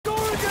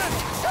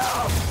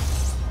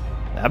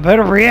I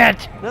better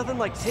react. Nothing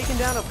like taking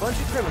down a bunch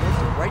of criminals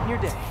and brighten your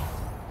day.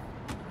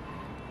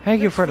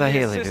 Thank you for the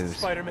Haley dues.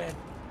 Spider-Man.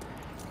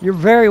 You're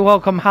very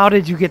welcome. How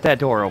did you get that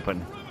door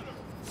open?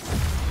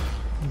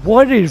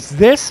 What is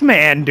this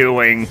man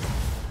doing?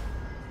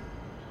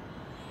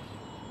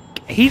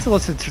 He's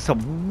listening to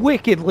some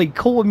wickedly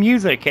cool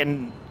music,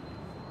 and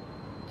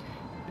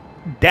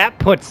that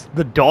puts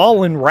the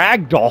doll in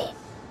Ragdoll.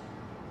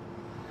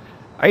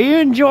 Are you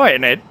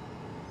enjoying it?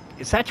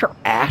 Is that your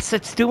ass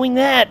that's doing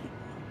that?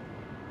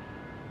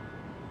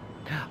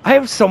 I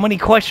have so many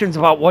questions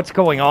about what's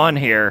going on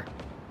here.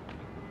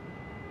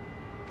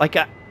 Like,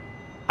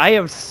 I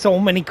have so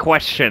many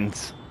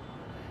questions.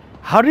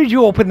 How did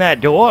you open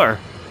that door?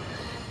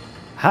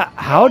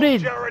 How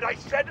did... Jared, I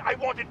said I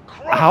wanted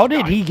how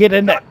did he get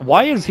in that?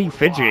 Why is he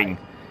fidgeting?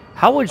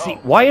 How is he...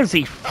 Why is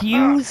he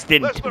fused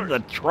into the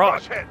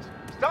truck?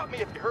 Stop me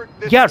if you heard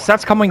this. Yes,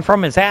 that's coming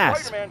from his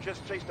ass. Spider-Man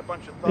just chased a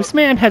bunch of thugs. This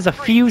man has a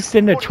fused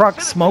into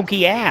truck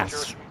smoky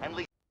ass.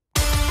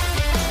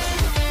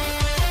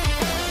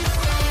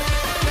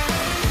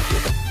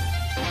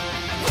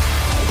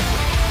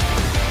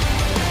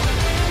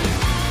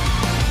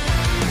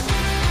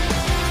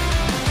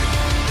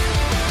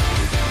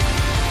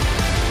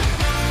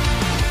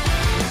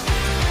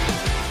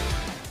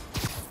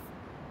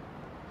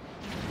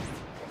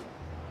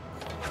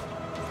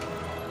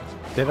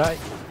 Did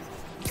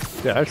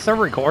I start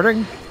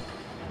recording?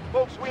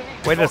 Folks,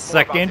 wait a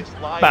second.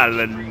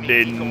 Paladin.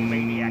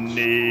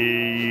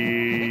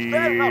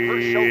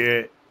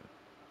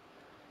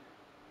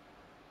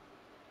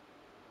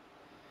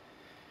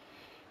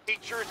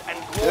 Features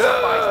and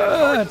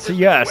glorifies that's a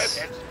yes.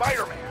 and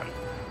Spider-Man,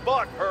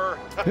 but her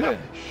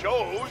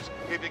shows,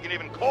 if you can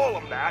even call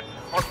them that,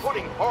 are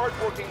putting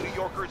hard-working New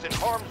Yorkers in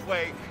harm's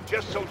way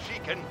just so she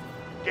can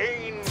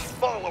gain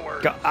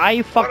followers.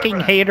 I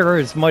fucking hate her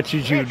as much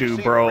as you do,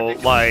 bro.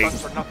 Like,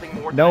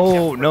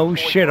 no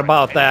shit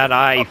about that.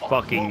 I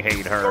fucking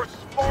hate her. You're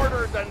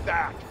smarter than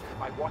that.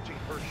 By watching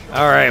her show.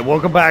 Alright,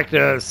 welcome back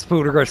to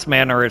Spooderous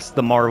Manor. It's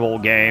the Marvel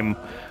game.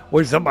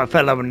 What's up, my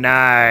fellow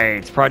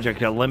knights?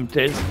 Project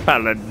Olympus.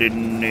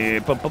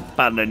 Paladin.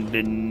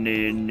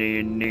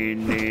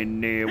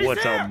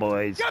 What's up,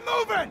 boys? Get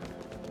moving!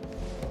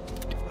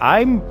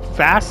 I'm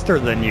faster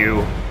than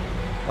you.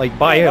 Like,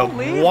 by a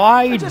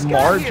wide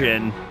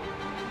margin.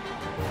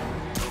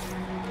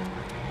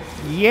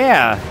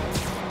 Yeah.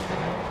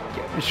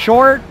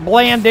 Short,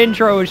 bland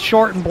intro is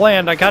short and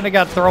bland. I kind of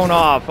got thrown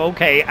off.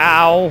 Okay,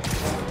 ow.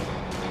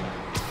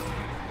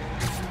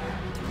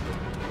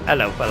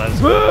 Hello,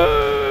 fellas.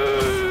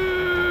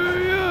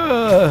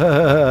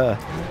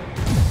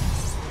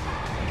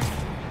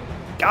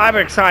 I'm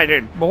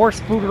excited. More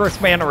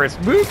Spooderous Manorous.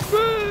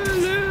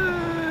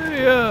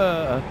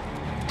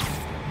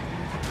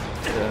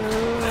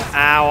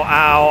 Ow,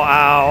 ow,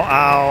 ow,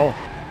 ow.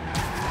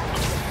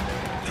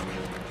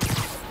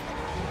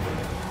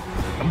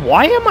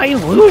 Why am I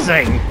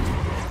losing?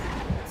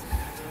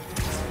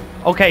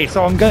 Okay,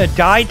 so I'm gonna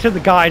die to the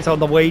guys on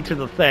the way to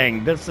the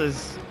thing. This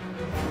is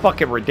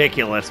fucking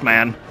ridiculous,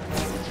 man.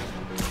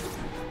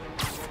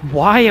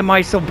 Why am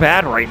I so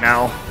bad right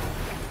now?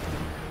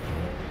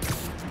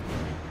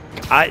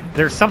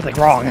 There's something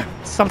wrong.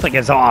 Something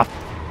is off.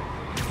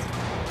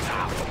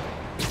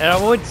 And I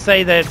would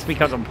say that it's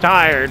because I'm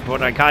tired,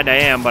 but I kinda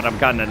am, but I'm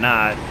kinda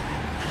not.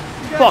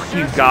 Fuck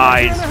you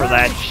guys for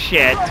that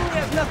shit.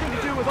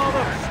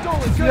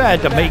 You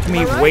had to make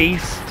me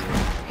waste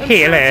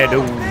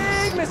Halo.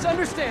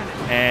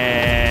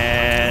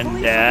 And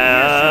you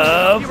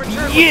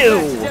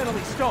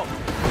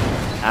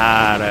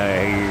out of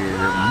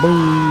here.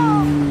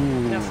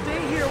 Move. Now stay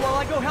here while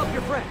I go help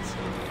your friends.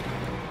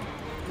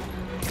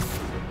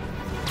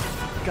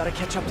 Gotta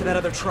catch up to that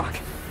other truck.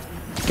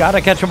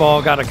 Gotta catch them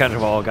all, gotta catch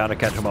them all, gotta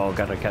catch them all,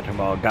 gotta catch them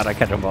all, gotta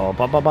catch them all,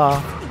 ba ba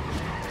ba.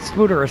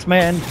 Spooderous,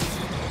 man.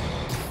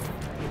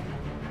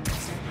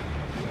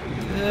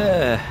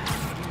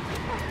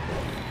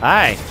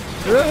 Hi.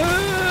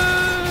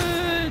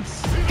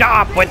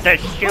 Stop with the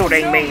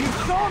shooting me,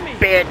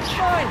 bitch.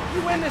 Fine,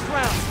 you win this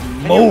round.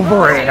 Move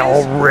it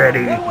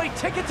already. One-way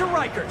ticket to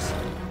Rikers.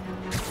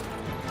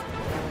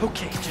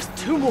 Okay, just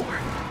two more.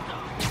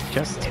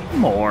 Just two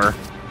more.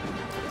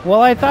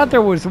 Well, I thought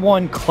there was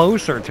one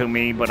closer to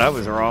me, but I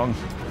was wrong.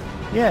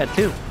 Yeah,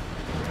 two.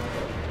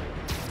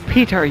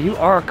 Peter, you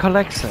are a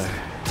collector.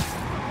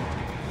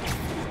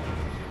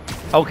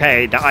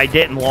 Okay, I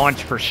didn't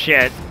launch for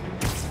shit.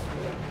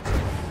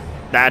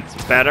 That's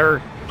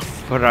better,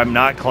 but I'm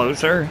not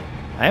closer.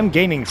 I am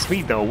gaining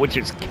speed, though, which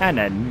is kind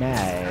of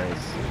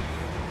nice.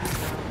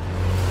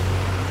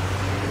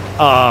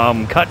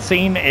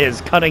 Cutscene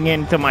is cutting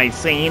into my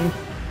scene.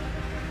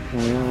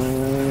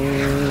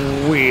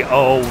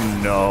 Oh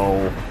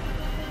no.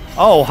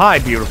 Oh, hi,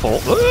 beautiful.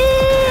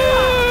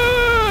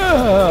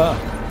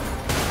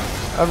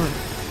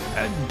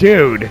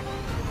 Dude,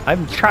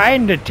 I'm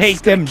trying to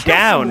take them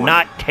down,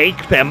 not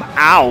take them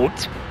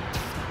out.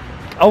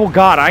 Oh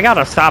god, I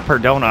gotta stop her,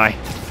 don't I?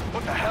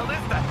 What the hell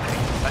is that thing?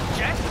 A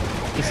jet?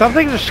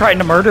 Something just trying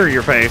to murder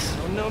your face.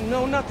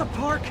 No, not the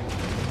park.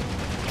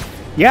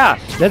 Yeah,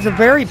 that's a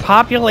very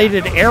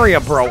populated area,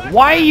 bro.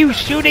 Why are you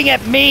shooting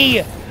at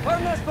me?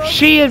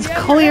 She is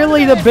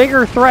clearly the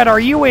bigger threat. Are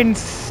you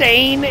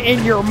insane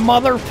in your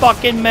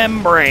motherfucking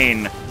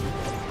membrane?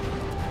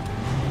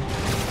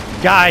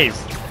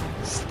 Guys,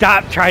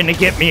 stop trying to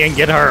get me and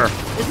get her.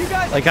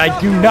 Like, I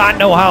do not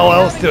know how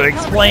else to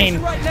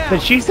explain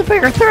that she's the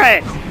bigger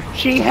threat.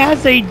 She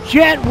has a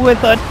jet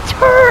with a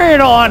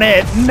turret on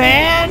it,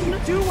 man.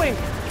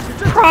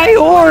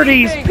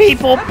 Priorities,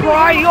 people,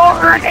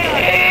 priorities.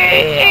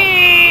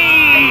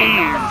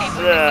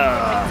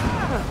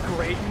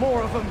 Great,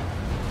 more of them.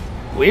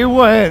 We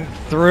went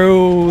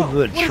through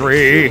the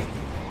tree.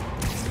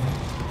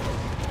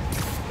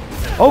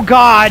 Oh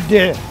God!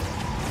 This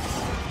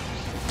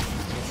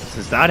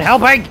is not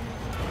helping.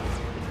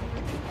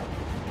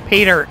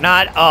 Peter,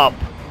 not up.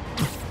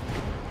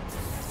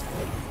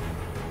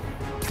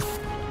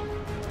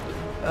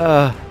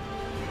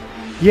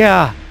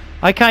 Yeah,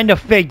 I kind of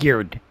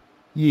figured.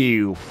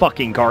 You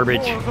fucking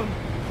garbage.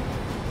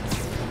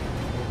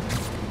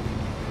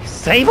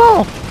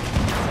 Sable?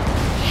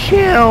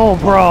 Chill,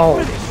 bro.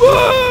 You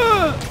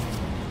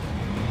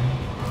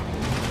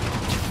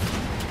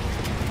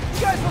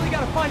guys really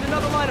gotta find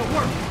another line of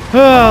work.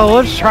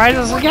 Let's try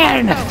this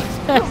again.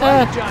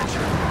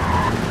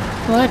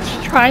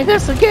 Let's try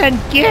this again.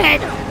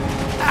 Get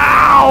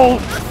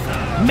out!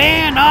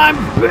 Man, I'm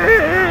busy!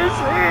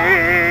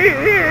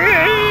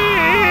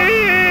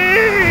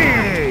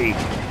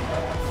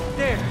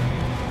 There.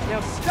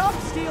 Now stop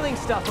stealing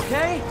stuff,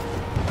 okay?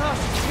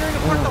 She's tearing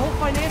apart the whole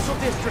financial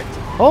district.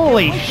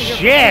 Holy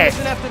shit!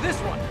 After this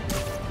one.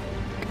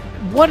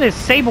 What is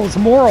Sable's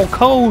moral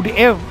code?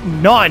 If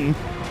none,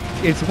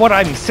 is what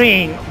I'm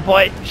seeing.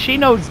 But she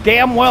knows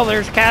damn well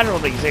there's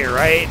casualties here,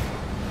 right?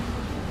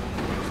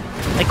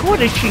 Like,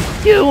 what is she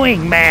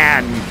doing,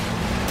 man?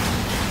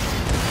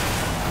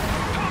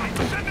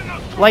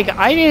 Like,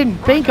 I didn't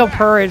think of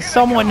her as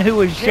someone who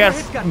was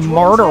just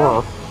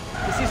murderer.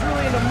 Because he's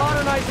really into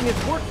modernizing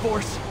his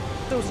workforce.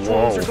 Those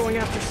drones are going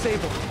after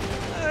Sable.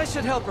 That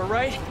should help her,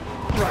 right?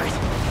 Right.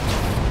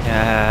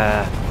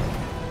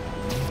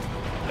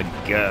 I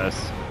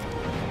guess.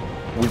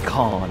 We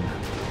can't.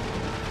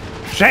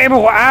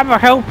 Sable, I'll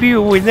help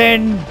you, and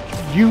then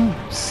you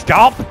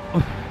stop.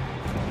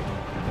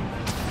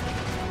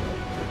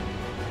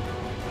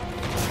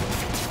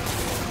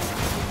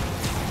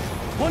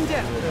 One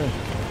down.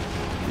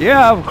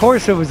 Yeah, of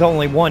course it was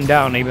only one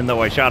down, even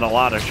though I shot a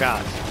lot of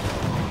shots.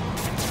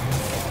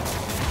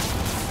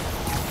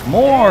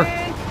 More.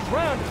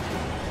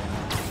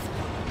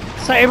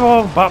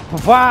 Sable,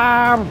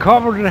 I'm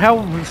coming to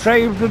help and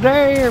save the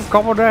day. I'm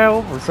coming to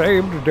help and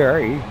save the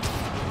day.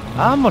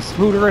 I'm a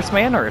spooderous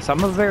mannerist.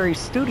 I'm a very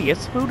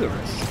studious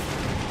spooderous.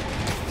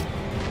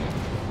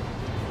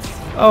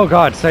 Oh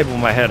God, Sable,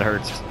 my head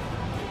hurts.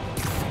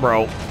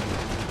 Bro.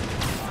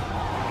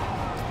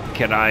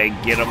 Can I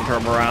get him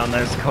from around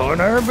this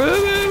corner?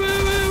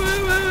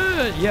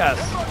 Yes.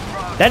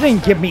 That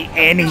didn't give me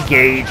any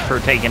gauge for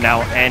taking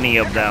out any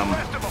of them.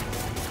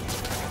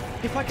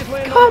 If I could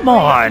land Come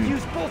on! I could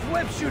use both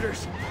web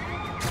shooters.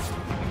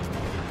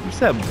 You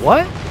said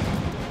what?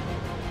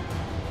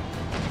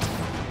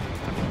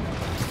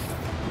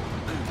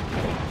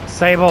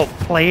 Sable,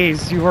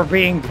 please, you are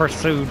being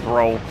pursued,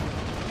 bro.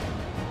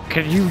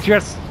 Could you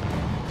just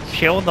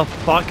chill the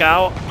fuck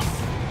out?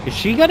 Is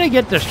she gonna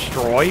get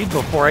destroyed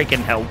before I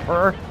can help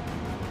her?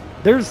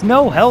 There's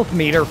no health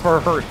meter for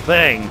her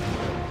thing.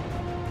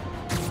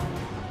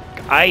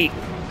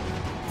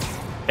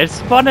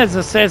 As fun as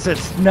this is,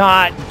 it's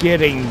not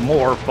getting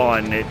more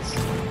fun. It's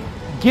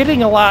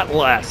getting a lot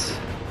less.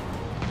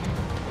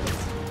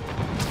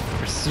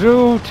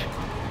 Pursuit.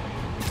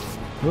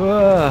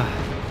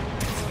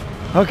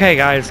 Okay,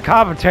 guys,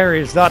 commentary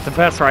is not the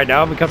best right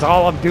now because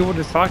all I'm doing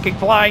is fucking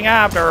flying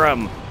after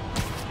him.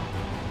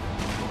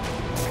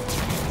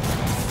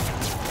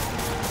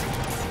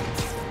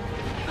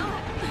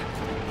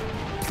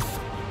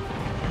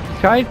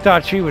 I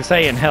thought she was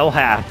saying hell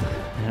hath,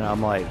 and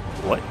I'm like,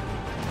 what?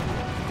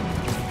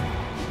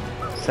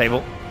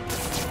 Sable.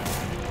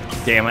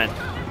 Damn it.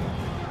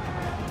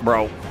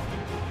 Bro.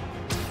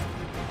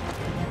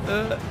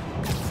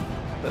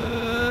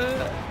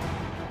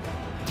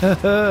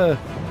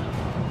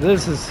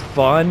 This is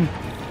fun.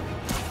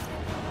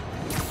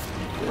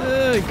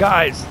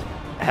 Guys,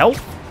 help.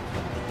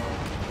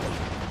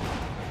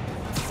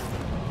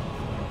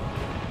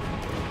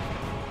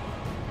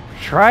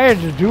 Trying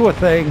to do a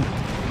thing.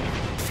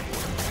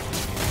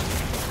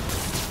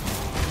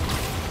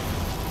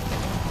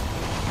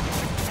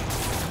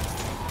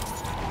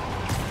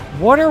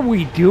 What are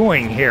we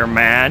doing here,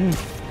 man?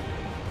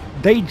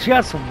 They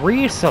just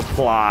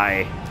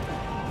resupply.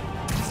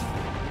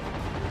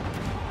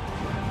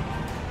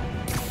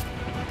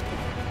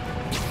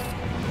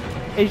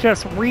 They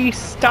just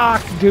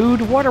restock,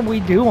 dude. What are we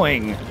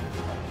doing?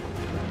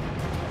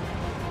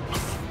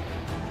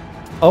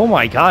 Oh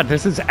my god,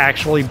 this is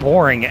actually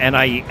boring, and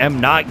I am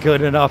not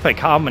good enough at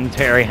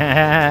commentary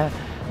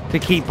to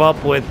keep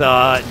up with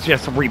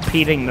just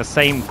repeating the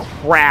same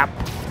crap.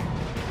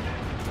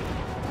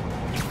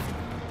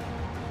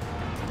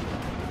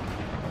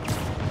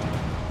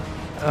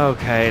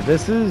 Okay,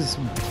 this is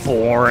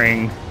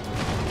boring.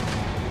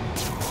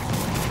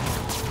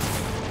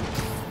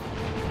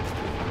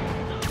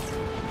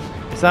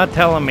 It's not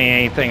telling me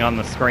anything on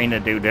the screen to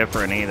do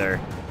different either.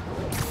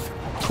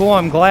 Cool,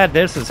 I'm glad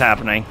this is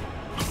happening.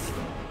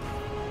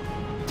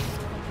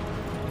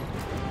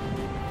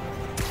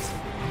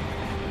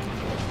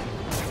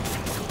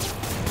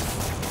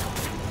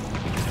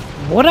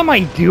 What am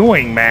I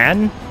doing,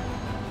 man?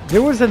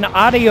 There was an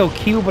audio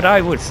cue, but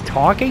I was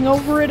talking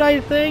over it,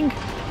 I think?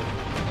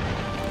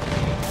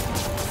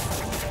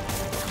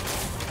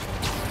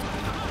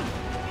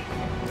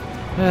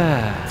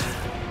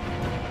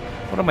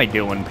 What am I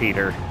doing,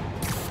 Peter?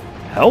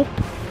 Help?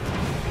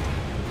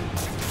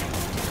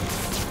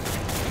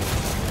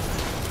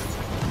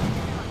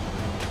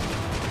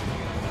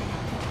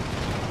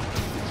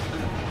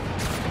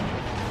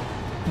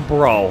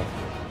 Bro.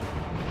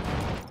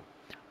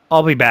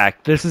 I'll be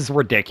back. This is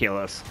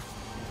ridiculous.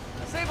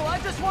 Sable, I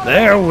just want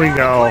There to we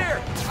go.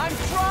 Clear. I'm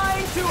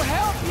trying to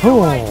help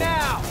you right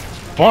now.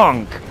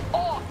 Funk.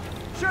 Oh,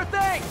 sure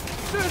thing.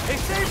 Hey,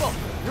 Sable,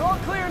 you're all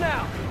clear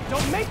now.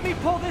 Don't make me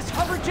pull this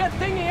hover jet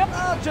thingy up.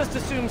 I'll just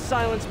assume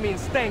silence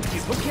means thank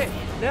you. Okay,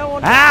 now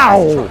on to the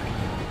Ow! truck.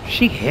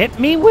 She hit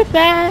me with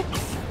that?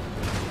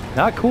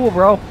 Not cool,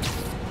 bro.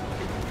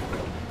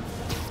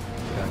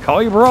 Can I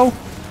call you bro?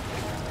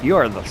 You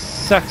are the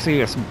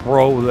sexiest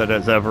bro that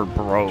has ever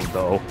broed,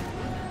 though.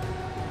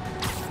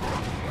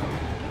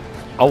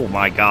 Oh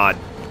my god.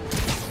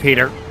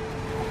 Peter.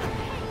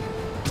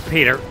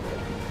 Peter.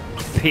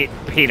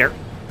 Peter.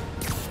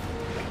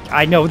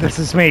 I know this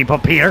is me,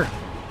 but Peter.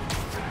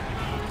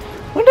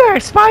 When did I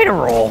spider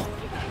roll?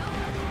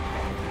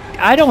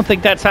 I don't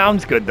think that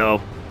sounds good,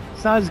 though.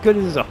 It's not as good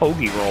as a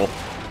hoagie roll.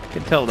 I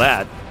can tell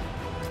that.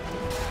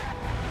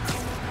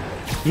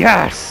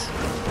 Yes!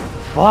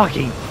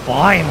 Fucking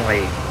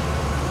finally!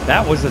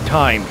 That was the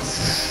time.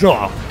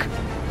 Suck.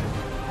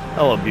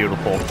 Hello,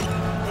 beautiful.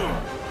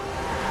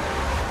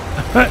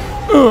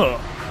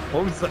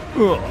 What was the...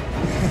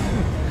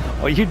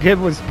 All you did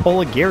was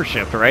pull a gear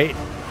shift, right?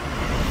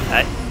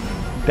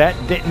 That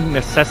didn't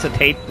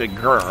necessitate the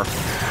grr.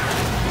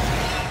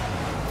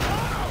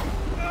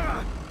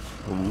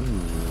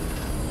 Ooh.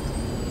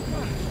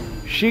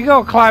 She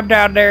go climb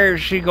down there,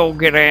 she go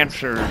get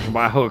answers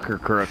by hook or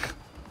crook.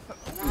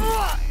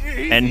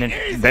 And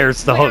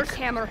there's the hook.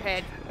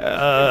 Hammerhead.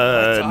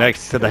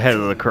 Next to the head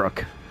of the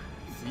crook.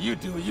 You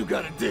do what you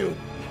gotta do.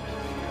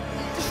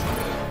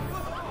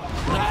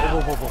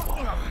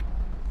 Whoa.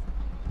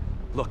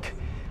 Look,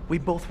 we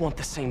both want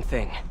the same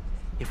thing.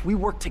 If we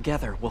work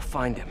together, we'll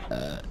find him.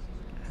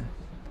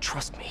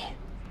 Trust me.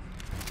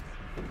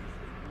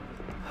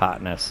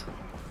 Hotness.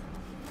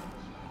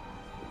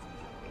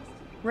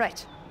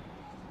 Right.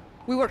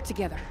 We work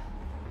together.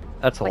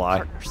 That's a like lie.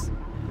 Partners.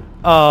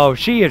 Oh,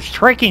 she is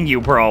tricking you,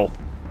 bro.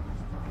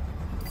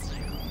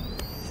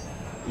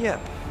 Yeah,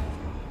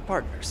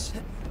 partners.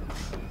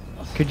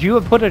 Could you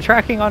have put a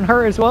tracking on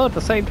her as well at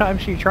the same time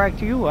she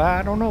tracked you?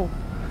 I don't know.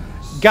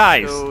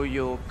 Guys, So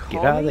you'll call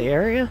get out of me? the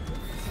area.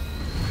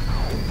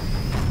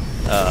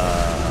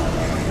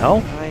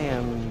 No? I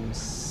am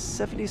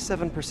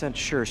 77%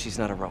 sure she's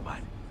not a robot.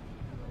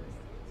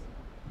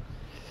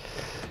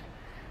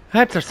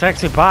 That's a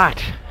sexy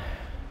bot.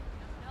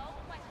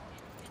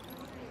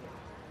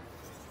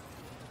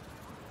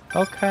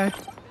 Okay.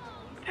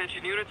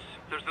 Attention units,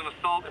 there's an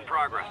assault in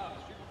progress.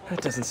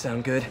 That doesn't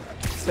sound good.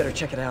 Better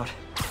check it out.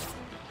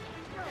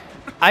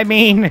 I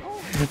mean,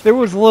 there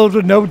was little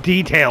to no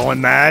detail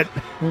in that.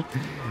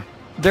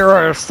 There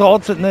are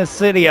assaults in this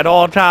city at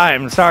all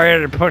times.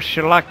 Sorry to push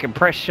your luck and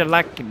press your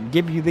luck and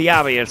give you the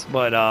obvious,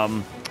 but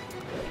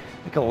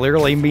it can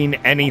literally mean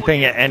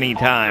anything at any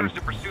time.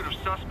 Officers in pursuit of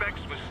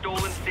suspects with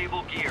stolen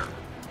Sable gear.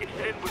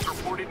 Incident was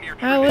reported near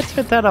Let's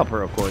fit that up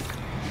real quick.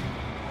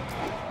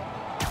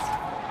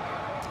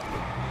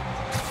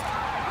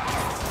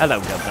 Hello,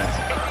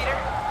 Governor.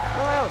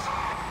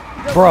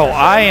 Bro,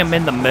 I am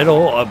in the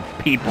middle of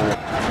people.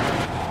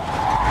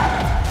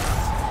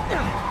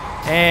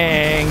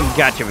 And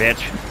gotcha, bitch.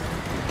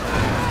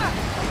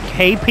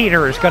 Hey,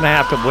 Peter is gonna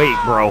have to wait,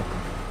 bro.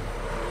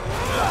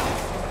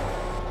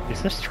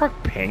 Is this truck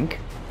pink?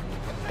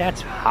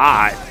 That's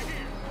hot.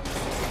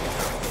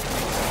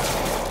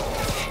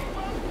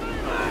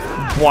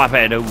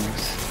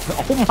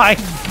 Guapados. Oh my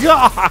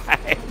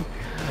god!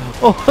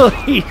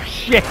 Holy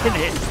shit!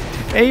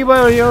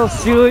 Anybody else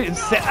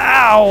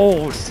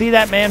see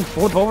that man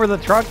flip over the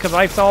truck? Because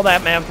I saw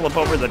that man flip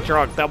over the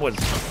truck. That was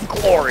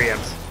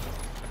glorious.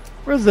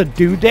 Where's the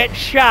dude that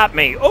shot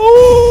me? Oh,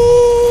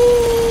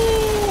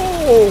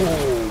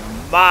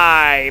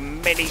 my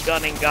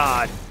minigunning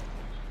god.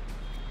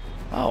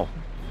 Oh,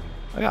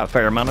 I got a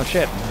fair amount of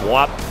shit.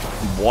 Whop,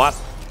 whop,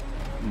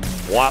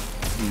 whop,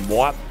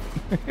 whop.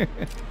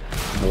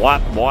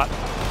 Whop, whop,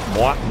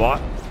 whop,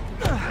 whop.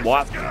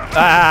 What?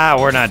 Ah,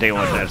 we're not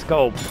dealing with this.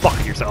 Go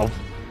fuck yourself.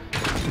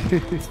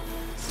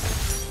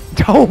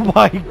 Oh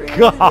my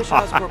god. I wish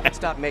Oscorp would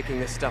stop making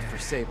this stuff for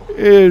Sable.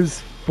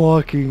 His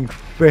fucking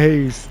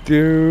face,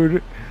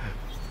 dude.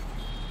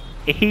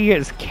 He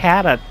is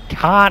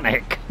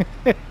catatonic.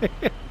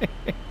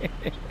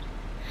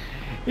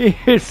 He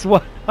is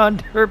 100%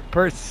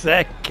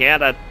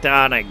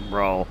 catatonic,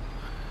 bro.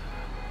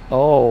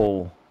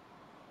 Oh.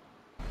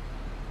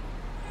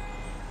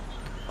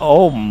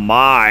 Oh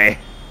my.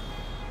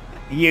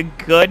 You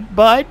good,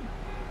 bud?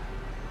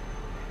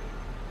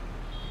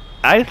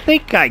 I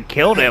think I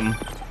killed him.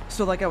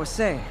 So like I was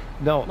saying,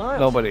 No, Miles,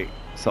 nobody you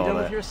saw done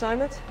that. with your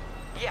assignments?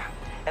 Yeah,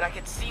 and I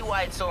can see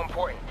why it's so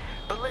important.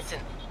 But listen,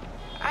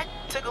 I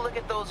took a look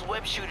at those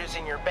web shooters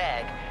in your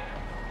bag.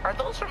 Are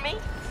those for me?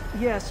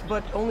 Yes,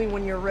 but only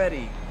when you're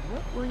ready.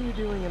 What were you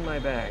doing in my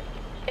bag?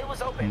 It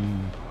was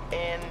open,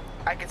 and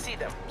I could see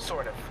them,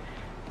 sort of.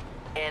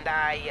 And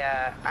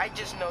I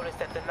just noticed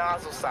that the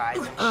nozzle size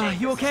and shape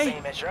you is okay? the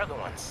same as your other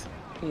ones.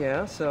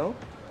 Yeah, so?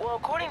 Well,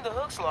 according to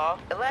Hooke's law,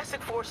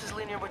 elastic force is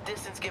linear with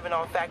distance given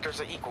all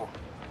factors are equal.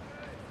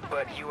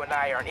 But you and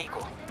I aren't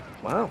equal.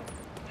 Wow,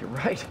 you're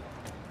right.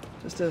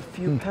 Just a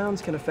few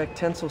pounds can affect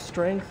tensile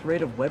strength,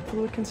 rate of web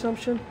fluid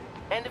consumption.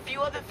 And a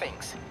few other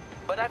things.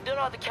 But I've done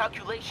all the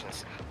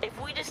calculations. If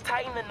we just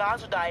tighten the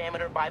nozzle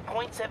diameter by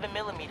 0.7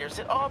 millimeters,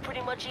 it all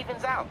pretty much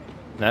evens out.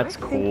 That's I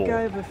cool. think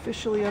I've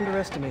officially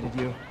underestimated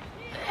you.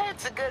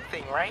 That's a good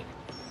thing, right?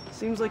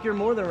 Seems like you're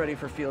more than ready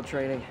for field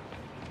training.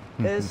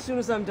 As soon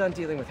as I'm done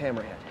dealing with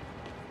Hammerhead.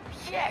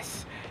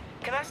 Yes!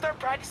 Can I start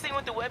practicing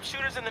with the web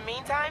shooters in the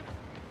meantime?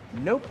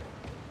 Nope.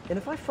 And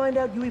if I find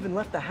out you even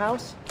left the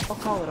house, I'll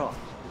call it off.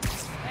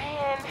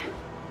 Man,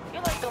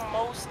 you're like the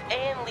most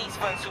and least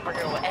fun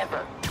superhero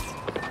ever.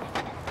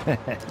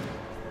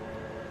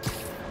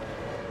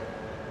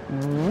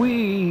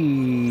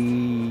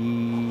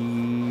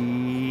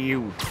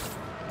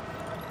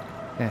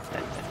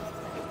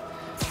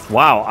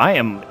 Wow, I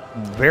am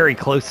very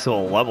close to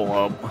a level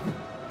up.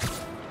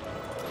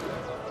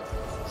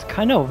 It's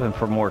kind of open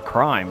for more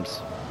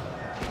crimes.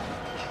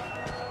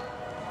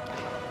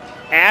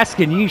 Ask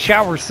and you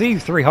shall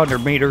receive 300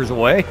 meters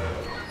away.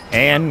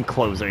 And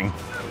closing.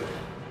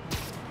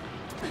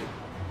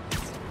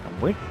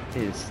 What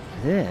is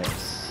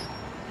this?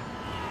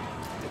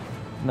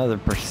 Another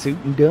pursuit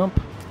and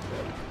dump?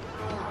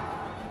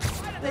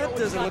 That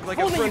doesn't look like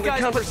a Only you friendly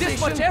guys put conversation.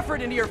 this much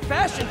effort into your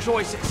fashion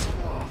choices.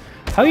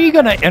 How are you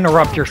gonna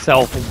interrupt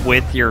yourself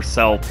with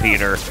yourself,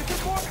 Peter?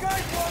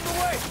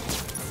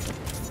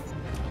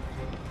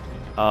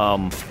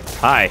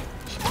 Hi.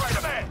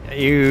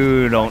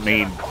 You don't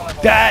need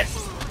that.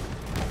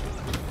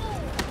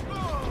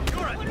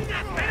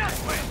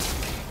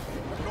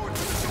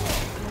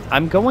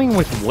 I'm going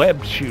with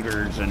web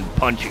shooters and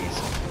punchies.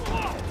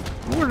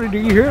 What did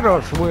he hit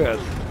us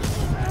with?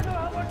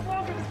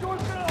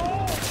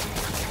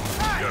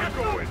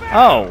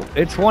 Oh,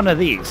 it's one of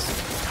these.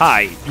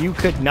 Hi, you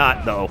could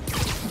not though.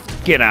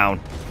 Get down.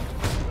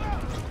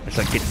 It's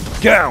like, get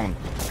down.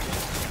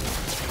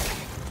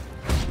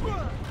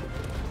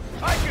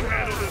 I can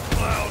handle this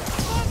clown.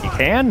 You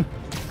can?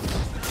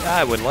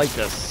 I would like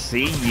to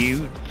see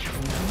you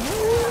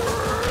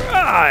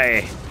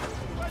try.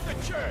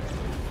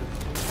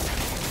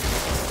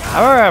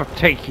 I'll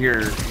take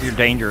your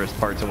dangerous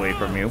parts away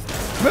from you.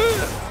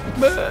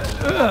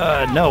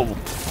 No.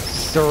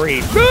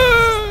 Sorry.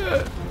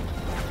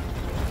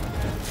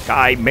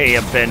 I may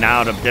have been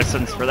out of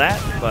distance for that,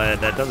 but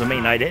that doesn't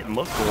mean I didn't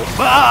look cool.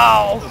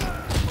 Oh!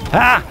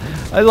 Ha!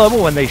 I love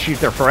it when they shoot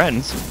their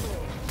friends.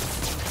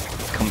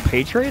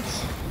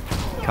 Compatriots?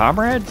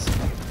 Comrades?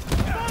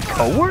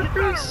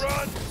 Co-workers?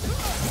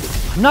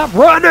 I'm not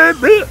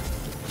running!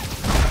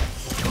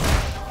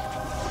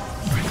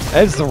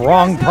 That's the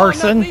wrong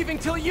person. I'm not leaving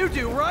till you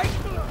do, right?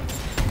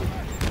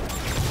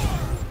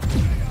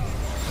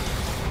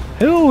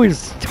 Who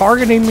is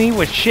targeting me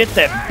with shit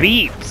that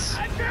beeps?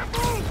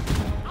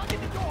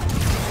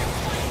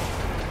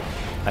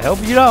 I hope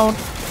you don't.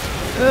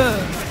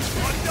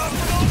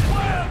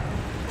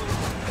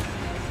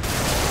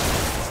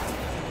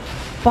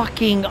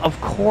 Fucking, of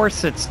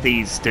course it's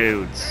these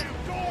dudes.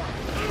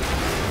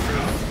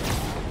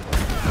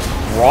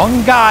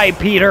 Wrong guy,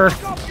 Peter.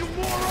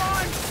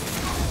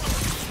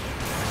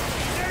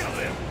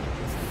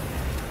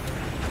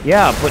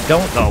 Yeah, but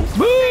don't though.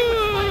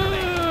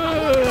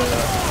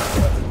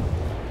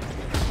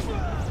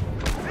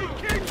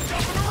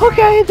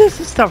 Okay, this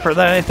is tougher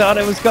than I thought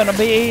it was gonna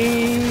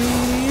be.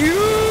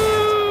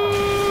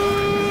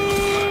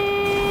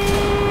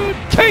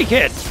 Take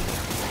it!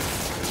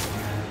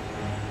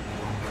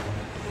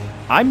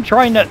 I'm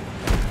trying to...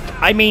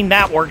 I mean,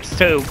 that works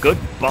too.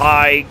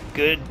 Goodbye,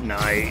 good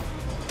night.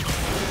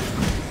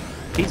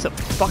 Piece of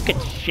fucking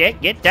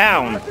shit, get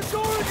down.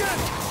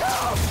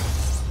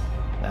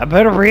 That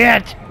better be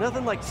it.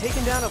 Nothing like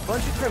taking down a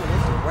bunch of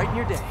criminals and brighten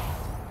your day.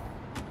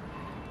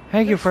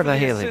 Thank you for the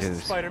Assist, Haley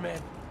dues.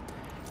 Spider-Man.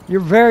 You're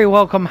very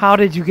welcome. How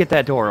did you get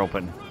that door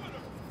open?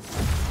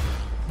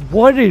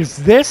 What is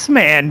this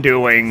man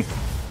doing?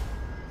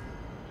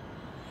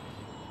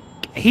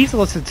 He's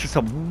listening to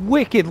some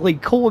wickedly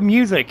cool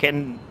music,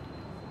 and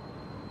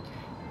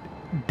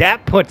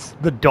that puts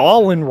the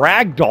doll in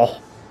Ragdoll.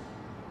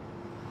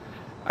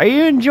 Are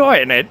you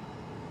enjoying it?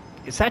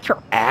 Is that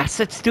your ass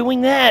that's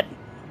doing that?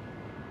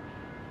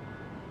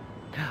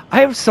 I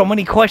have so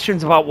many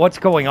questions about what's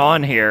going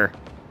on here.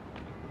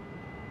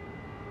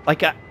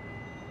 Like,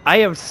 I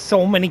have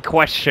so many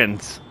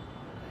questions.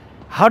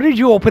 How did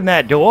you open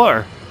that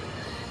door?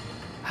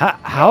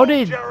 How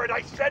did... Jared,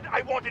 I said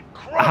I wanted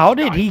how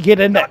did he get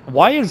in that?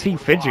 Why is he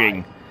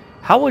fidgeting?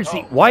 How is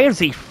he... Why is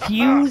he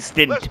fused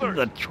into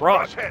the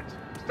truck?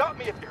 Stop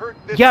me if you heard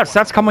this Yes, one.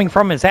 that's coming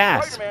from his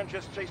ass. Spider-Man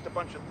just chased a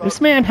bunch of thugs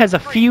This man has a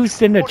free,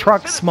 fused in the putting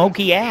truck citizens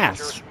smoky in ass.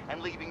 danger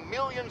and leaving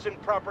millions in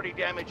property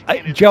damage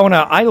in his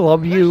Jonah, wake. I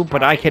love you, This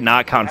but I time, cannot he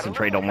had a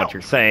concentrate little on what help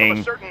you're from a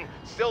saying. certain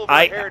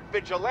silver-haired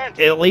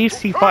vigilante At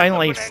least who he turned the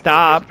finally financial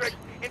stopped.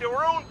 district into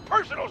her own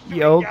personal shooting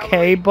You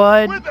okay, gallery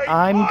bud? with a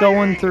I'm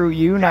going flying through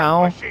you death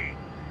now. machine.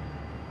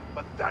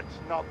 But that's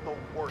not the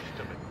worst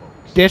of it,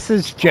 folks. This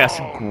is just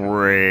Oh,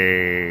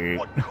 great.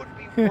 what could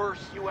be worse,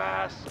 you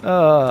ask? The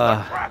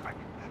traffic.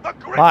 The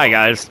grid. Bye,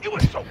 guys. It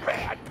was so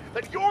bad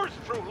that yours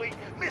truly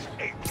missed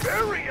a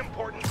very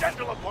important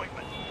dental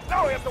appointment.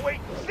 Now I have to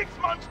wait 6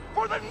 months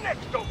for the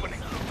next opening.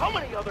 How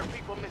many other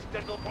people miss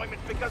dental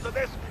appointments because of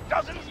this?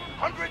 Dozens?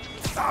 Hundreds?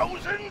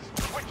 Thousands?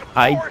 Which, of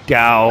I course,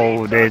 doubt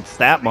leads us it's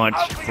that to the much,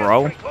 obvious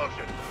bro.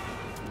 conclusion.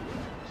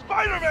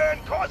 Spider-Man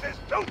causes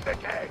tooth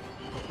decay.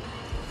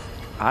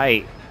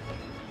 I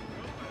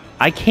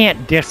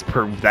can't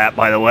disprove that,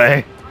 by the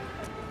way.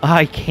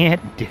 I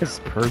can't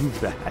disprove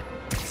that.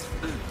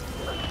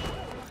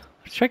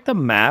 Check the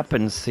map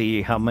and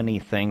see how many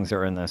things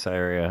are in this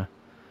area.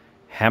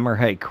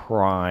 Hammerhead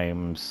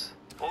crimes.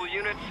 All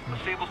units,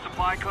 a Sable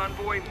supply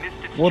convoy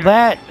missed its Well, check.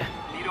 that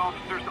Need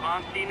officers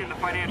on scene in the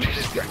financial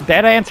district.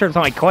 that answers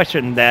my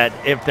question. That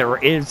if there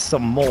is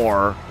some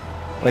more,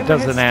 but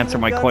doesn't answer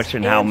my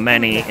question how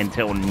many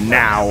until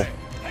now.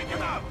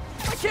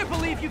 I can't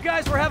believe you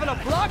guys were having a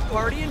block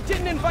party and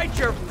didn't invite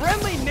your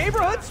friendly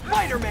neighborhood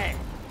Spider-Man.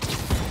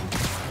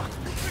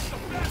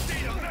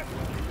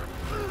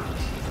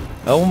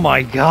 Oh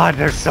my God,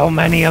 there's so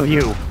many of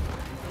you.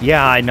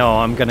 Yeah, I know.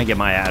 I'm gonna get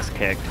my ass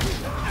kicked.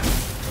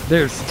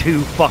 There's too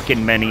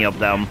fucking many of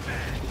them.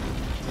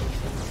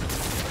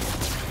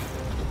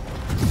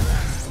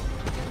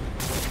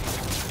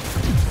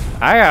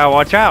 I gotta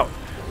watch out.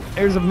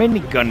 There's a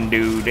minigun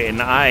dude, and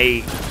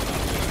I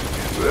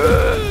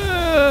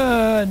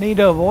need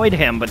to avoid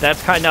him, but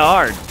that's kind of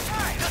hard.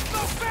 Hey, that's no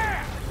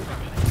fair.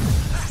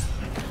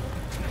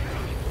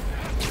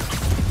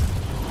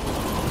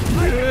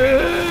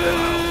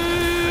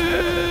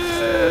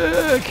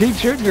 Keep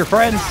shooting your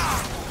friends.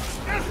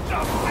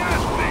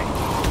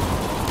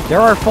 There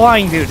are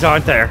flying dudes,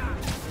 aren't there?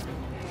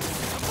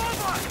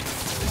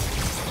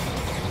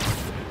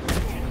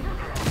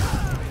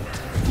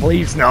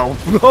 Please no.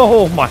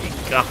 Oh my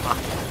God.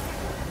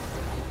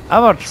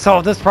 I'm about to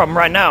solve this problem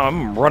right now.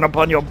 I'm gonna run up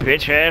on your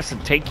bitch ass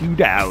and take you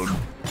down.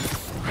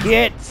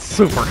 Get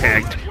super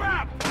kicked.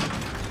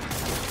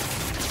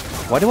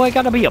 Why do I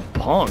gotta be a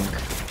punk?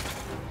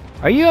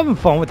 Are you having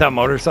fun with that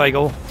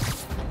motorcycle?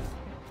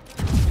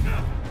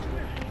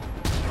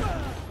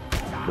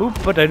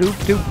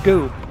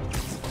 Oop-a-da-doop-doop-doop.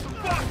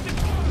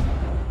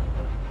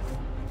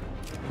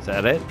 Is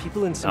that it?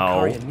 People in No.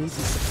 Symkaria need these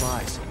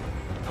supplies.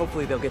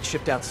 Hopefully they'll get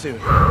shipped out soon.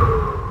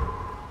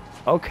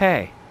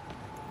 Okay.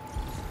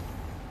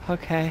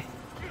 Okay.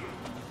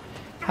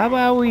 How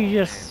about we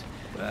just...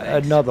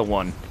 another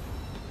one.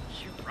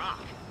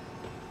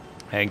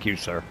 Thank you,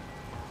 sir.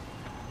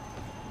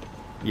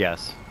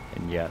 Yes.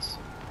 And yes.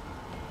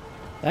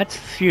 That's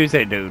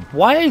Fuse-It, dude.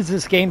 Why is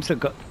this game so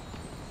good?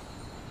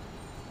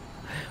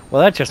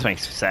 Well, that just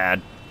makes me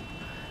sad.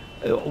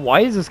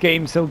 Why is this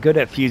game so good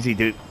at Fusey,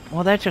 dude?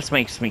 Well, that just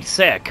makes me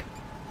sick.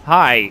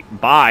 Hi.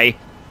 Bye.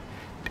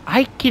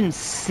 I can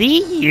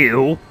see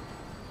you.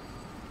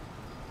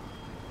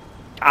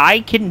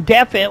 I can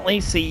definitely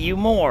see you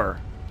more.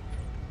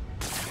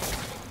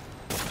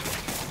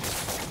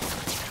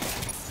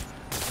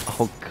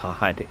 Oh,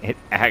 God. It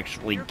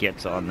actually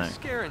gets on there.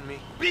 Scaring me.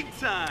 Big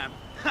time.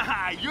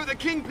 Haha, you're the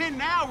kingpin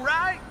now,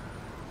 right?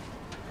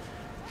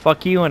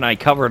 Fuck you, and I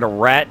covered a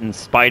rat in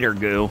spider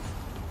goo.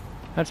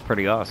 That's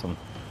pretty awesome.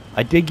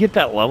 I did get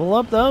that level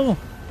up, though.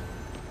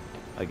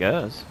 I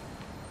guess.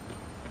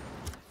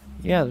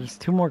 Yeah, there's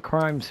 2 more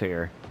crimes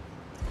here.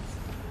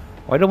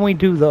 Why don't we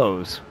do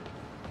those?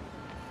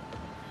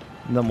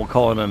 And then we'll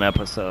call it an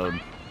episode.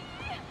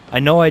 I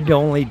know I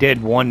only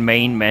did 1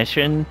 main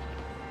mission,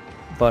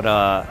 but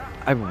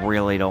I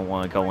really don't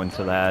want to go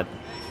into that.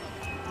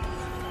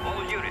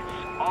 All units,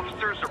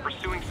 officers are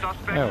pursuing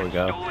suspects There we in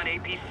go. stolen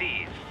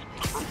APCs.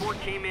 Report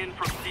came in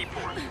from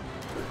Seaport.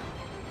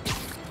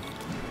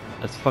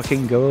 Let's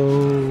fucking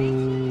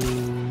go.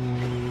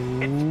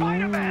 It's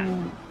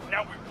Spider-Man.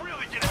 Now we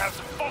really gonna have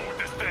some fun with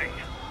this thing.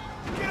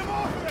 Get him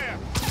off there.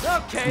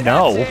 Okay,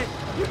 No. that's it.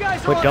 You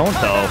guys are But on don't,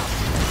 timeout. though.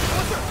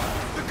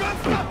 The gun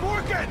stopped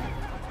working.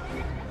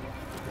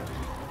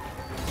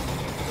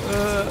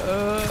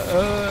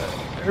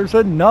 There's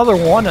another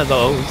one of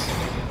those.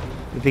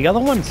 Did the other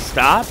one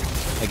stop?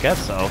 I guess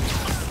so.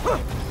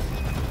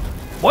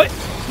 What?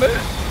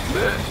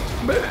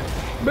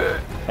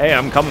 Hey,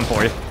 I'm coming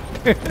for you.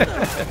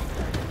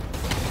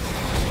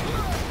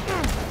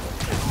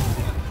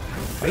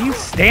 Why are you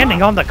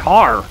standing on the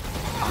car?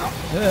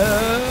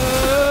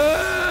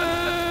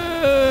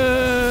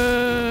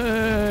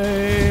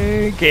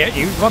 Can't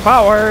use my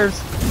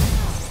powers.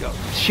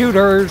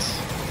 Shooters.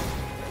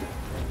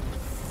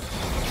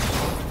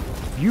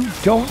 You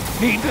don't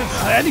need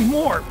this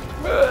anymore.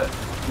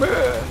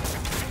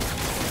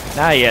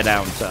 Now you're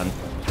down, son.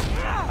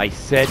 I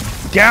said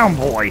down,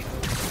 boy.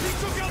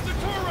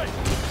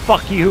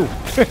 Fuck you.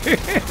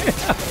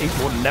 I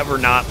will never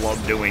not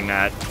love doing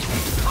that.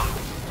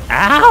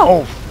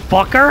 Ow,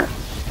 fucker.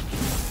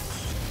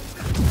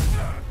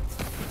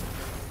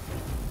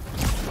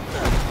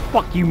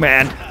 Fuck you,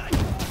 man.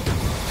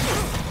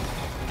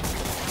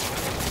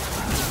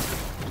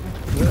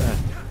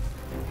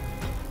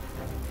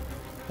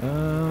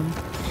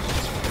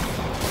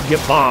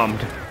 Get bombed.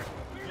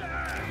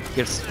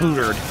 Get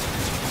spootered.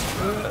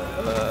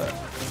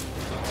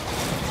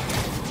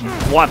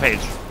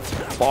 Whoppage.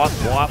 Wop,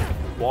 wop,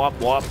 wop,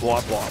 wop,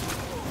 wop, wop.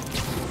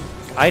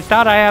 I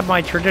thought I had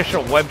my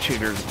traditional web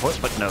shooters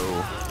equipped, but no.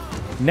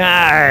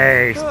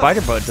 Nice! Spider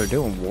buds are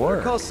doing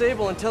work. Call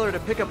Sable and tell her to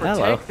pick up her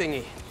Hello. tank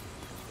thingy.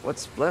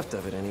 What's left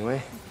of it,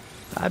 anyway?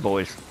 Hi,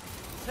 boys.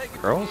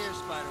 Girls?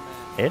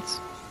 It's?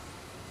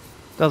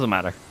 Doesn't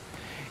matter.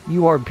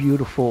 You are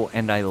beautiful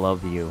and I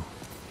love you.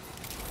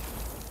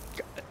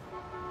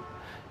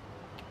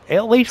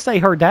 At least they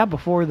heard that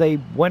before they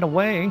went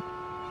away.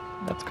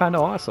 That's kind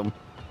of awesome.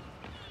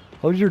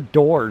 Close your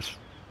doors.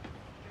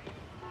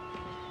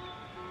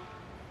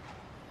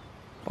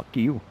 Fuck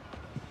you.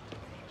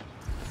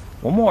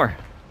 One more.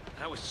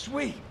 That was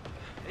sweet.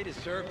 They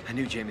deserved. I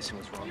knew Jameson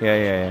was wrong.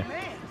 Yeah.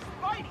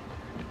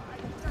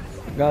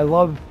 I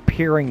love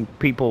hearing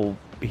people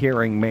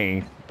hearing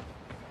me.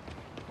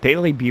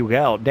 Daily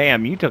Bugle.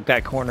 Damn, you took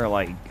that corner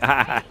like,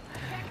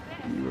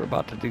 you were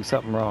about to do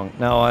something wrong.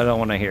 No, I don't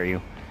want to hear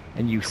you.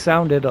 And you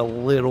sounded a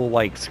little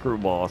like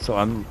Screwball, so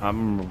I'm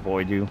gonna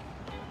avoid you.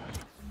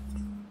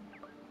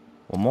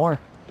 One more.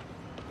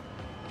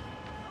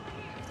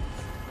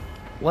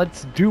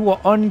 Let's do a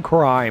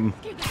uncrime.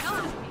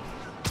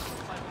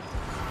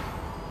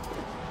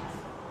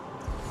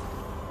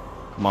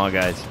 Come on,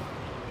 guys.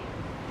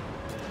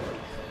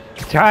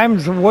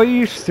 Time's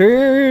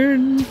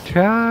wasting.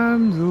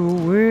 Time's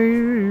wasting.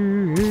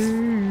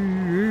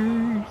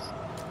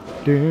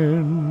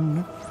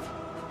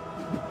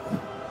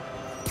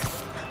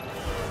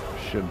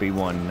 Should be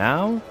one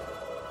now.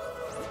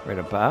 Right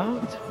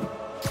about.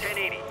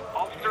 1080.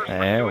 Officers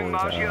There pursuing we go.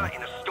 Maggia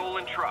in a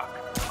stolen truck.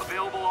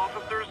 Available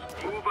officers,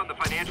 move on the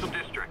financial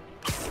district.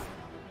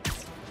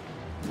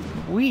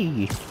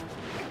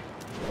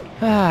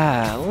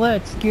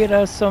 Let's get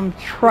us some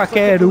truck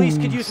Looks like the police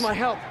could use my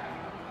help.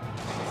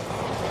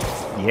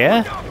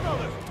 Yeah?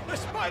 The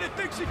spider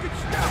thinks he could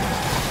stop.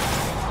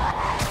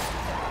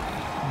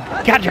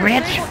 Gotcha,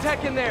 There's bitch. Sable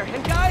Tech in there,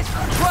 and guys,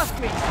 trust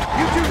me,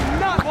 you do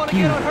not want to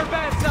get on her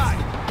bad side.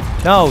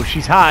 No,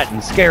 she's hot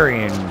and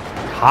scary and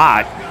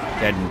hot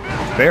and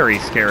very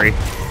scary.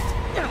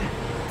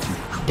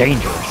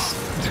 Dangerous.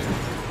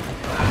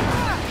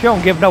 She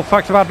don't give no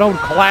fucks about no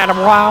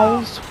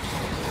collaterals.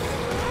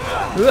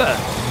 Ugh.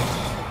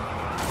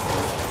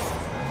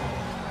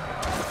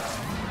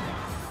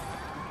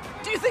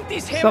 Do you think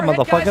these Some hammerhead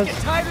guys motherfuckers. get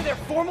tired of their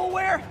formal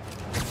wear?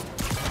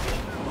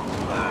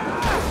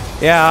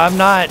 Yeah, I'm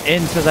not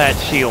into that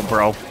shield,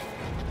 bro.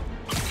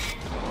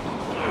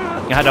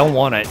 I don't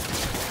want it.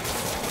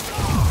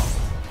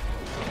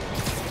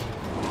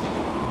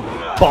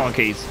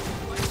 Bonkies.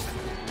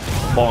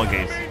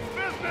 Bonkies.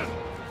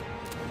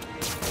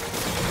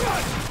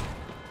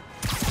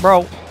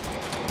 Bro.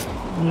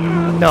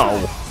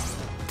 No.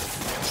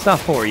 It's not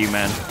for you,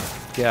 man.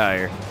 Get out of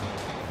here.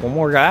 One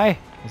more guy?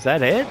 Is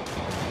that it?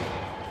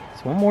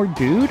 Is one more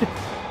dude?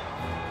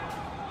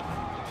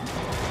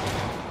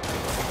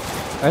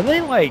 Are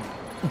they like...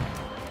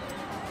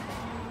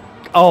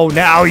 Oh,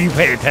 now you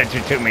pay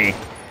attention to me.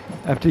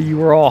 After you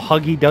were all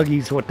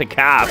huggy-duggies with the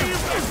cop.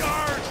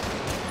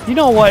 You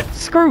know what?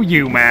 Screw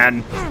you,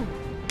 man.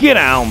 Get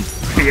down,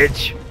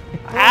 bitch.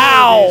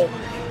 Ow!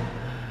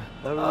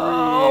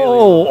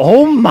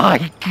 Oh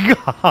my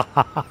god.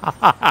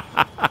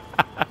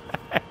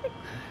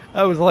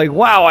 I was like,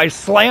 wow, I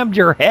slammed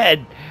your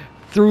head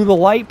through the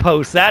light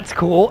post. That's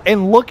cool.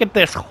 And look at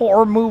this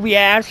horror movie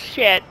ass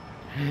shit.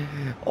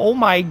 Oh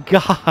my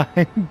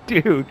god,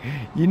 dude.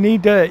 You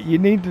need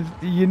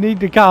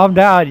to calm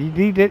down. You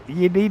need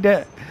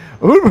to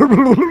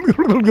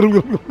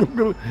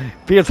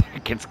feels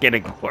like it's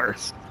getting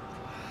worse.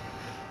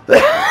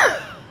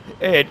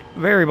 It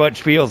very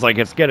much feels like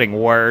it's getting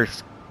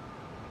worse.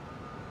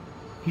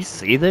 You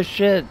see this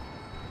shit?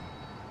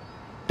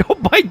 Oh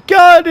my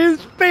god,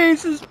 his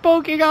face is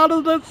poking out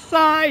of the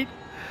side.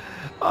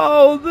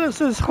 Oh,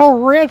 this is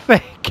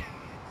horrific.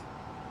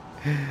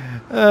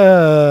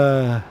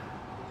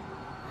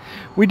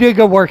 We did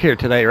good work here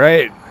today,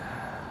 right?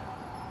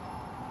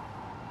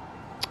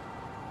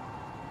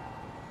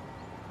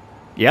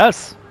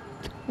 Yes.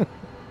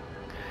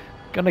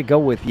 Gonna go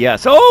with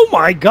yes. Oh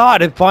my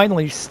god, it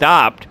finally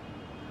stopped.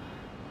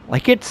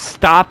 Like, its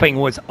stopping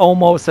was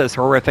almost as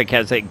horrific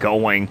as it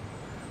going.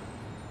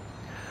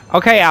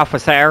 Okay,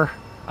 officer.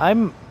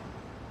 I'm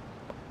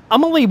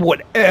gonna leave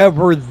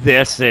whatever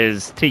this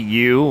is to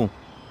you.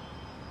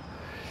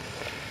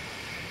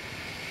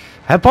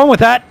 Have fun with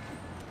that.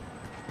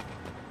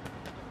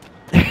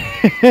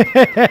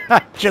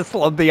 I just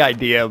love the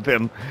idea of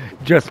him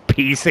just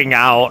piecing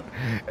out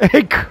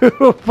and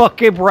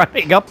fucking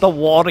running up the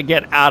wall to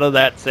get out of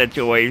that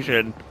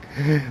situation.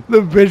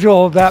 The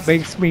visual of that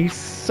makes me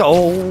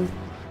so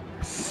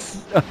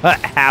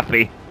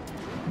happy.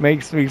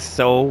 Makes me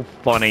so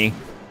funny.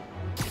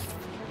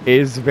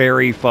 Is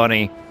very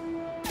funny.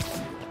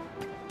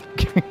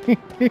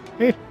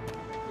 It's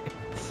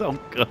so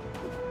good.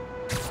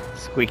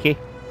 Squeaky.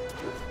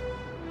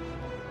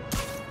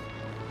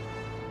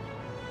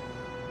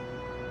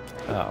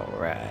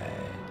 Alright.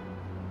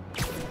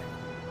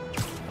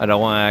 I don't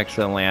want to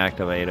accidentally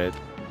activate it.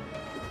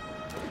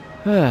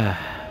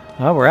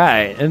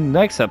 Alright, in the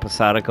next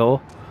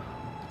episodical,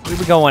 we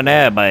be going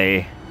there,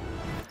 buddy.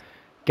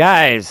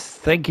 Guys,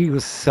 thank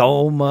you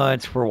so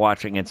much for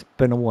watching. It's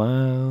been a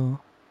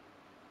while.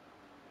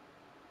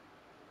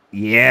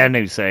 Yeah,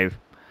 new save.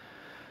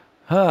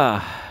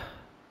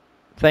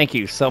 Thank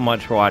you so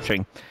much for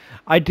watching.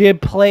 I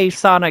did play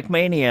Sonic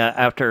Mania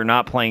after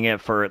not playing it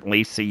for at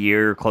least a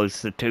year,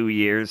 close to 2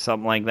 years,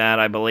 something like that,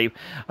 I believe.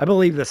 I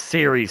believe the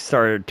series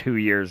started 2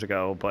 years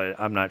ago, but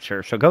I'm not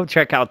sure. So go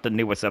check out the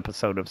newest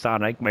episode of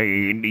Sonic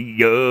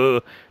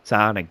Mania.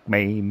 Sonic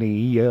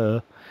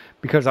Mania.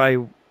 Because I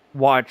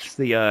watched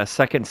the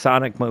second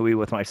Sonic movie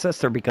with my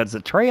sister because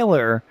the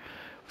trailer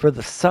for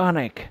the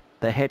Sonic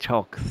the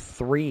Hedgehog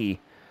 3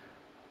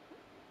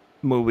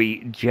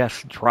 movie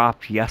just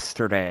dropped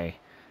yesterday.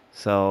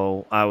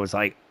 So I was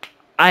like,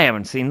 I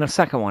haven't seen the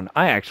second one.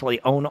 I actually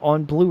own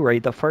on Blu-ray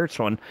the first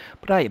one,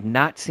 but I have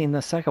not seen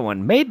the second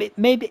one. Maybe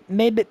I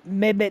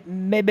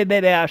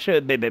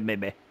should.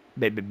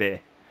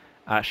 Maybe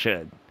I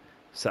should.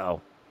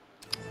 So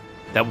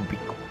that would be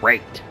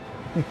great.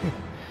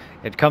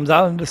 It comes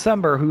out in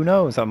December. Who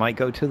knows? I might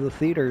go to the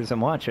theaters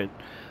and watch it.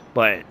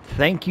 But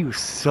thank you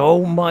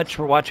so much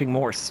for watching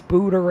more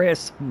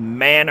Spooderous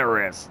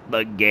Manorous,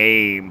 the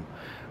game.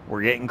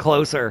 We're getting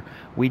closer.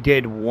 We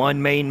did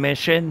one main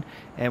mission,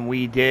 and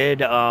we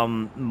did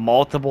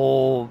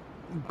multiple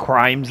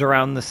crimes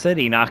around the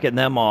city, knocking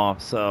them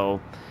off.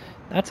 So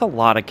that's a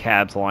lot of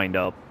cabs lined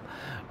up.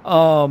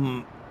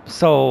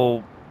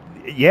 So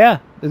yeah,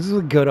 this is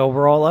a good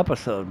overall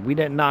episode. We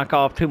didn't knock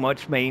off too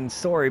much main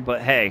story,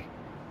 but hey,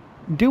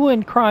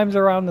 doing crimes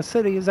around the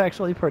city is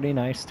actually pretty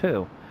nice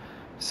too.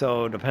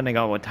 So depending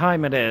on what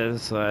time it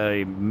is,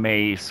 I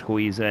may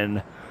squeeze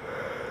in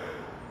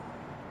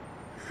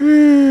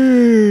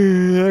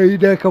a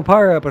Deco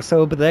Power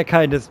episode, but that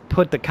kind of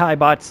put the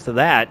Kaibots to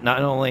that.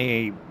 Not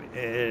only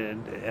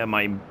am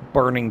I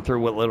burning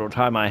through what little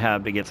time I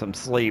have to get some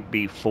sleep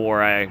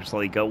before I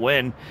actually go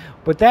in,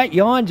 but that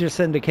yawn just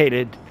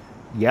indicated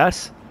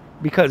yes,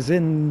 because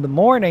in the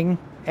morning,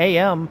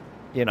 AM,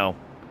 you know,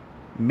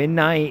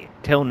 midnight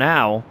till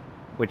now,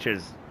 which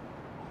is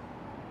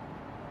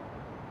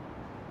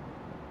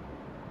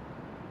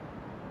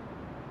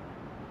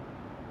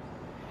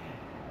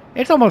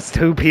it's almost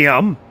 2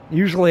 p.m.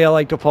 Usually I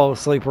like to fall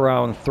asleep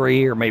around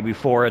 3 or maybe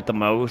 4 at the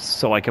most,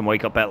 so I can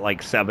wake up at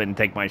like 7,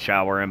 take my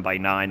shower, and by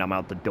 9 I'm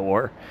out the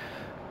door.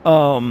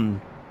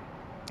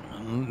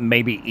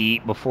 Maybe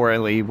eat before I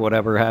leave,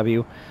 whatever have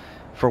you,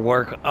 for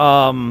work.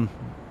 I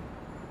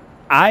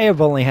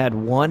have only had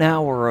 1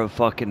 hour of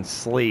fucking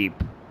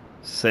sleep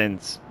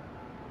since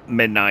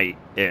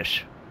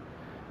midnight-ish.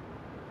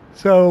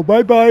 So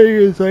my body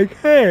is like,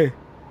 hey,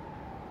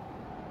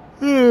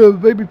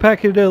 maybe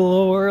pack it in a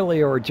little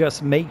early, or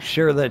just make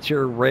sure that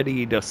you're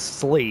ready to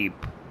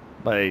sleep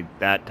by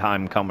that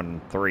time coming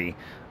 3.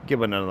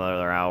 Give it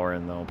another hour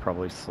and they'll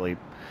probably sleep.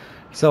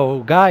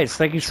 So guys,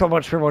 thank you so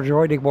much for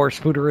joining more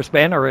Spooderous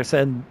Manorous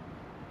and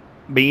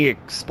me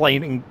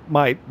explaining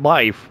my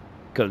life,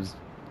 because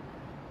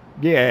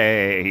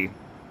yay,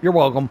 you're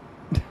welcome.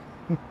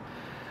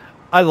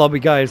 I love you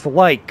guys.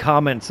 Like,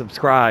 comment,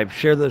 subscribe,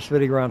 share this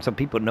video around so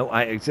people know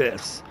I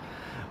exist.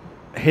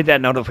 Hit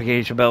that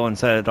notification bell and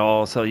set it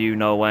all so you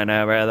know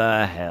whenever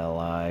the hell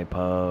I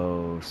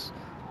post.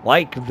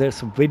 Like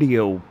this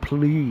video,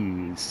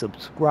 please.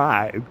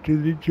 Subscribe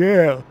to the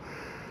channel.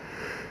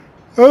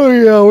 Oh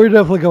yeah, we're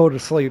definitely going to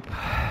sleep.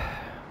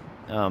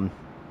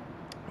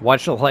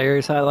 Watch the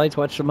hilarious highlights,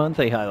 watch the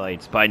monthly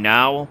highlights. By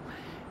now,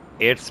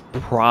 it's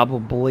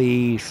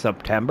probably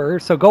September,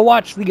 so go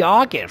watch the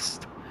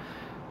August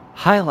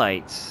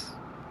highlights.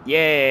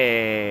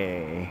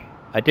 Yay!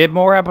 I did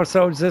more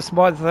episodes this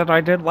month than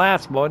I did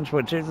last month,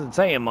 which isn't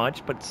saying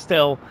much, but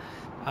still,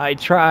 I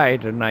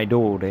tried and I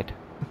did it.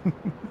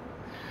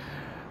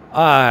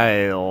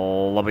 I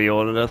love you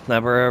all to death,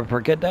 never ever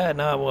forget that,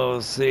 and I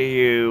will see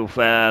you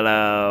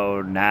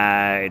fellow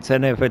knights.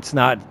 And if it's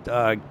not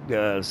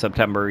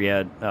September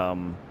yet,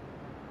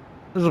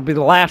 this will be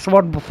the last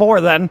one before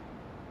then.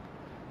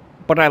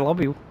 But I love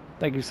you.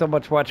 Thank you so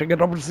much for watching,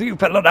 and I will see you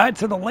fellow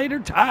knights at a later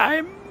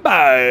time.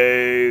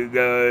 Bye,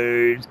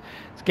 guys.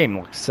 This game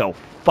looks so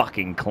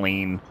fucking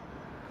clean.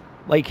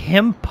 Like,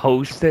 him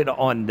posted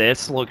on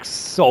this looks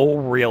so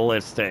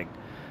realistic.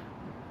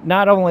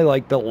 Not only,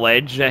 like, the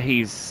ledge that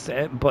he's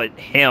at, but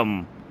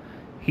him.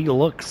 He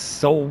looks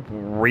so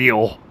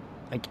real.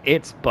 Like,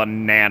 it's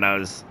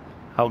bananas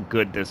how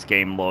good this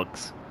game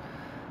looks.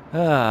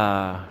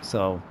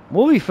 So,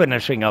 we'll be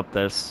finishing up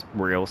this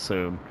real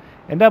soon.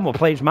 And then we'll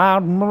play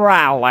Miles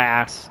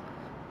Morales.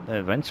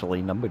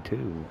 Eventually, number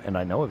 2. And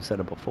I know I've said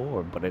it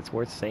before, but it's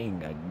worth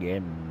saying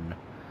again.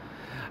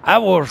 I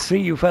will see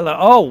you fella.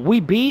 Oh, we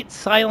beat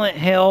Silent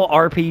Hill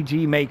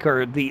RPG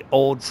Maker, the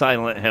old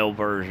Silent Hill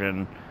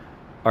version.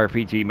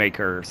 RPG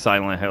Maker,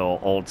 Silent Hill,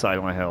 old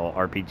Silent Hill,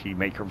 RPG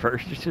Maker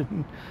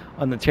version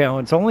on the channel.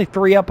 It's only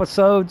 3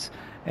 episodes,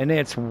 and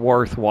it's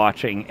worth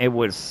watching. It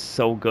was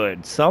so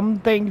good. Some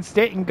things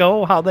didn't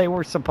go how they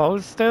were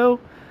supposed to,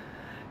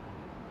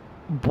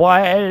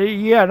 but,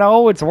 you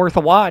know, it's worth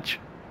a watch.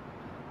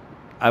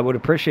 I would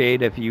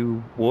appreciate if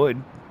you would.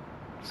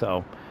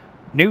 So,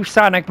 new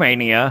Sonic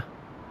Mania,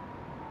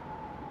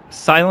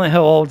 Silent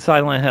Hill, old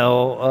Silent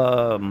Hill,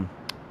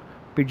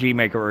 RPG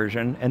Maker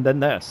version, and then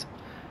this.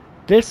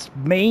 This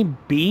may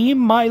be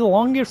my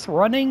longest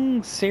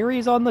running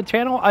series on the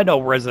channel. I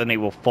know Resident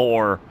Evil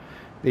 4,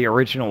 the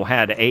original,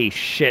 had a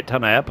shit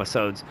ton of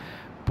episodes,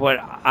 but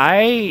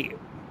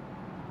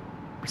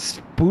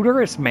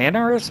Spooderus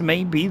Manorus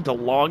may be the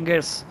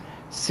longest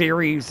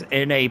series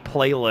in a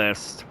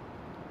playlist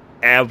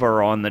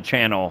ever on the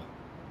channel.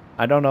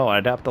 I don't know.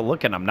 I'd have to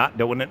look, and I'm not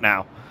doing it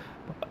now.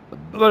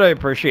 But I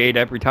appreciate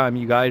every time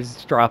you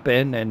guys drop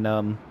in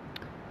and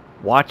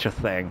watch a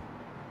thing.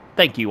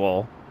 Thank you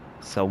all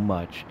so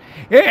much.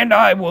 And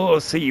I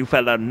will see you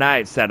fellow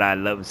knights that I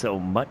love so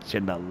much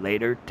in a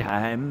later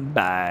time.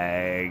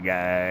 Bye,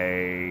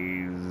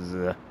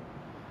 guys.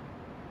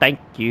 Thank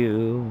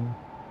you.